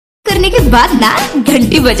करने के बाद ना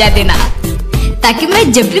घंटी बजा देना, ताकि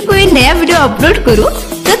मैं जब भी कोई नया वीडियो अपलोड करूं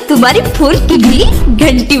तो तुम्हारी फोन की भी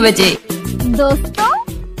घंटी बजे। दोस्तों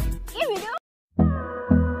ये video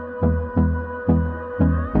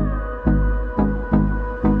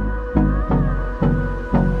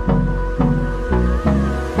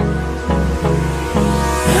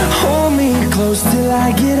close till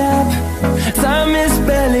I get up. Time is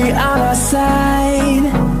barely on our side.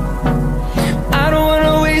 I don't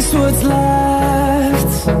wanna waste what's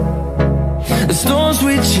left. The storms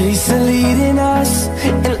we chase are leading us,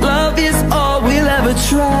 and love is all we'll ever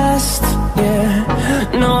trust. Yeah,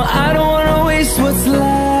 no, I don't wanna waste what's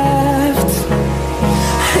left.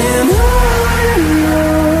 And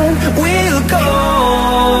on we'll go,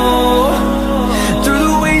 through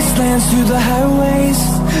the wastelands, through the highways,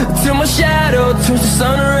 till my shadow turns to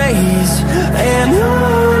sun rays. And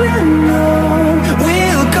on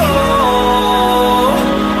we'll go,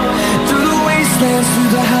 through the wastelands,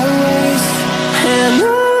 through the highways. And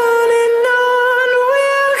on we'll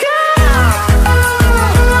go.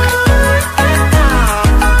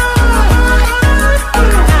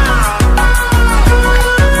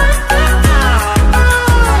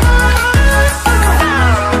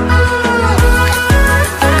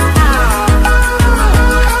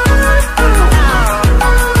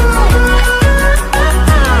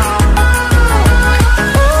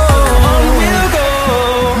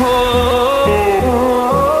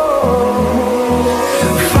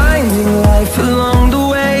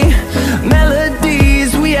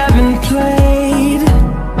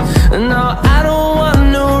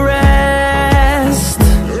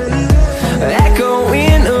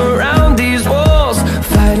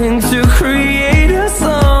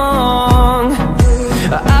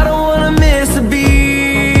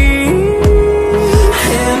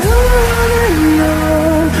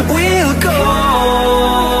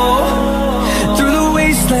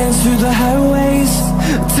 Through the highways,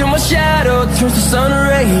 till my shadow turns to sun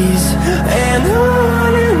rays. And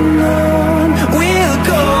on we'll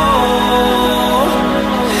go,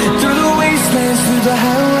 through the wastelands, through the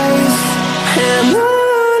highways. And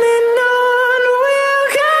on we'll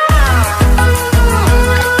go.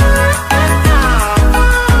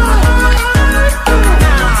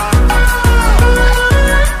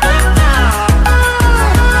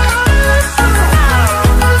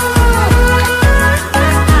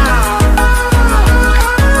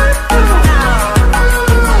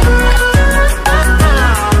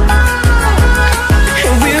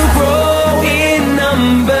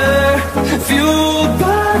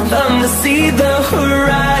 See the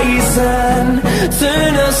horizon,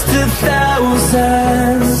 turn us to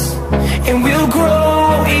thousands, and we'll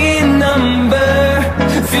grow in number,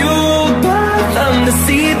 fueled by them to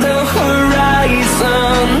see the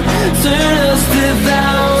horizon, turn us to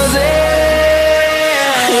thousands.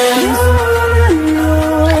 And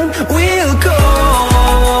on we'll go,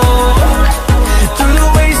 through the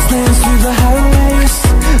wastelands, through the highways,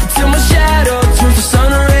 till my shadow turns to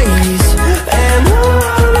sun rays. And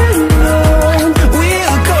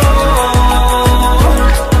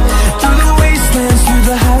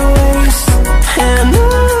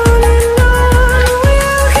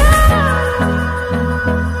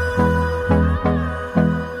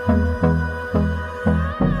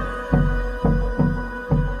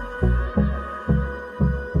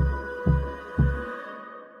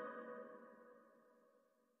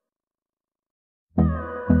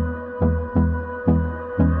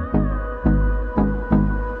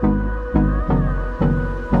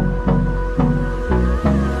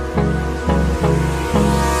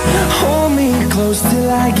close till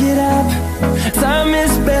I get up. Time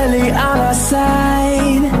is barely on our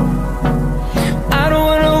side. I don't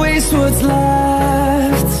wanna waste what's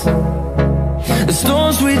left. The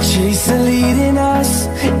storms we chase are leading us,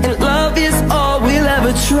 and love is all we'll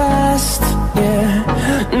ever trust. Yeah,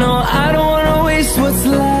 no, I don't wanna waste what's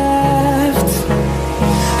left.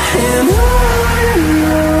 And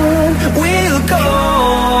on we'll go,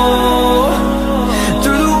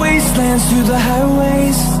 through the wastelands, through the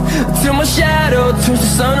highways, till my shadow turns to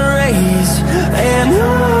sun rays. And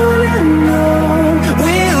on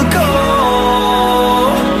we'll go,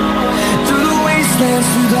 through the wastelands,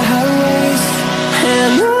 through the highways.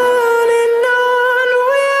 And on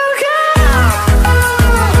we'll go.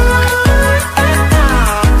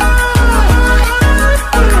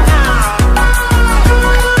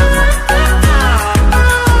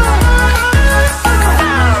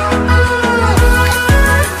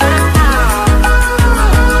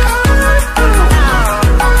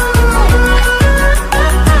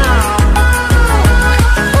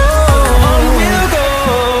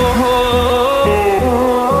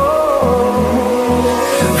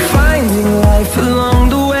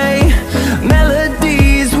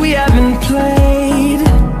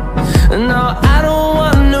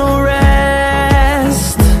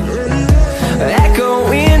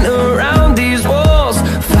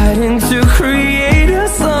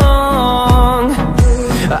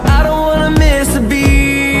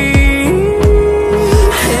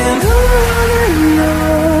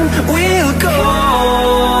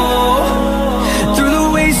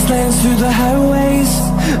 wastelands, through the highways,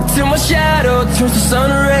 till my shadow turns to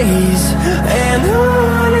sun rays. And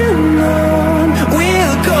on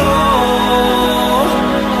we'll go,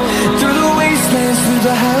 through the wastelands, through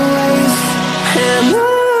the highways, and on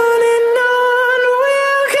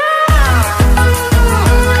we'll go.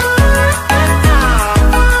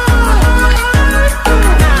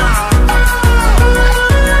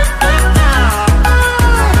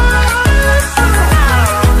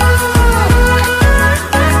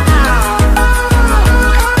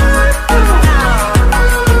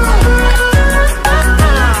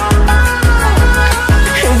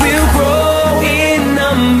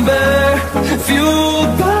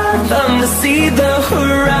 See the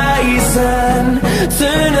horizon,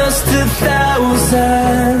 turn us to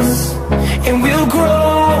thousands, and we'll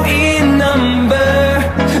grow in number,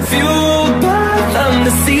 fueled by them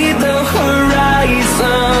to see the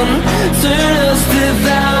horizon, turn us to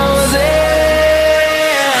thousands,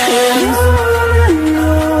 and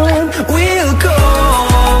on we'll go,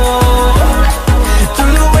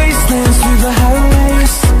 through the wastelands, through the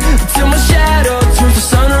highways, till my shadow turns to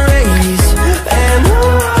sun rays. And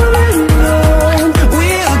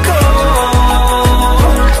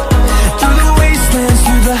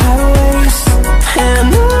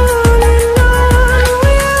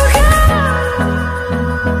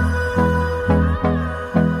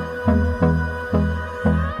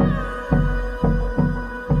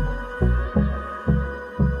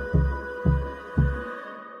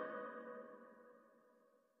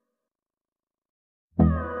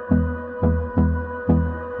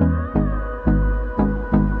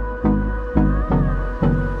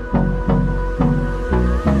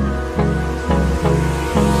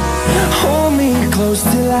close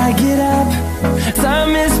till I get up,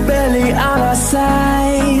 time is barely on our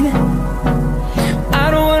side. I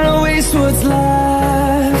don't wanna waste what's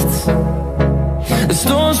left. The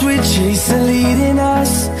storms we chase are leading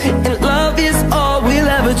us, and love is all we'll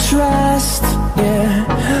ever trust. Yeah,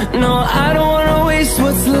 no, I don't wanna waste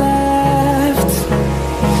what's left.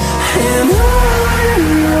 And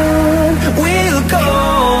on we'll go,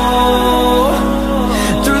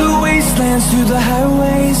 through the wastelands, through the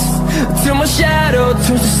highways, till my shadow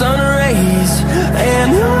turns to sun rays.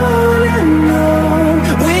 And on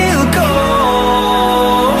we'll go,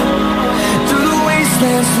 through the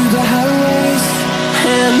wastelands, through the highways,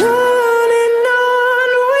 and on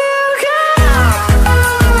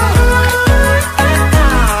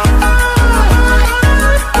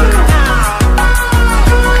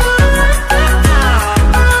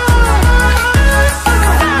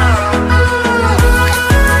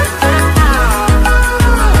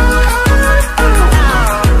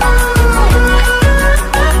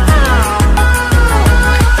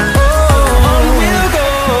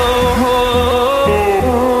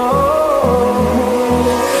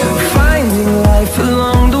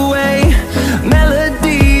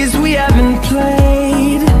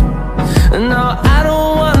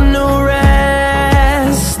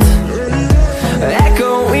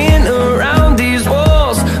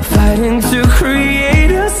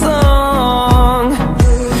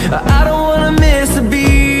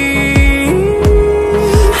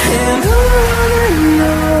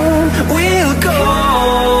we'll go.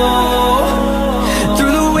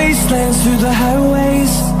 Through the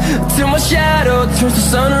highways, till my shadow turns to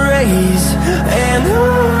sun rays. And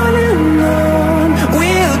on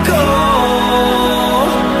we'll go,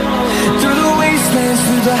 through the wastelands,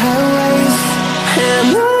 through the highways,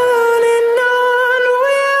 and on.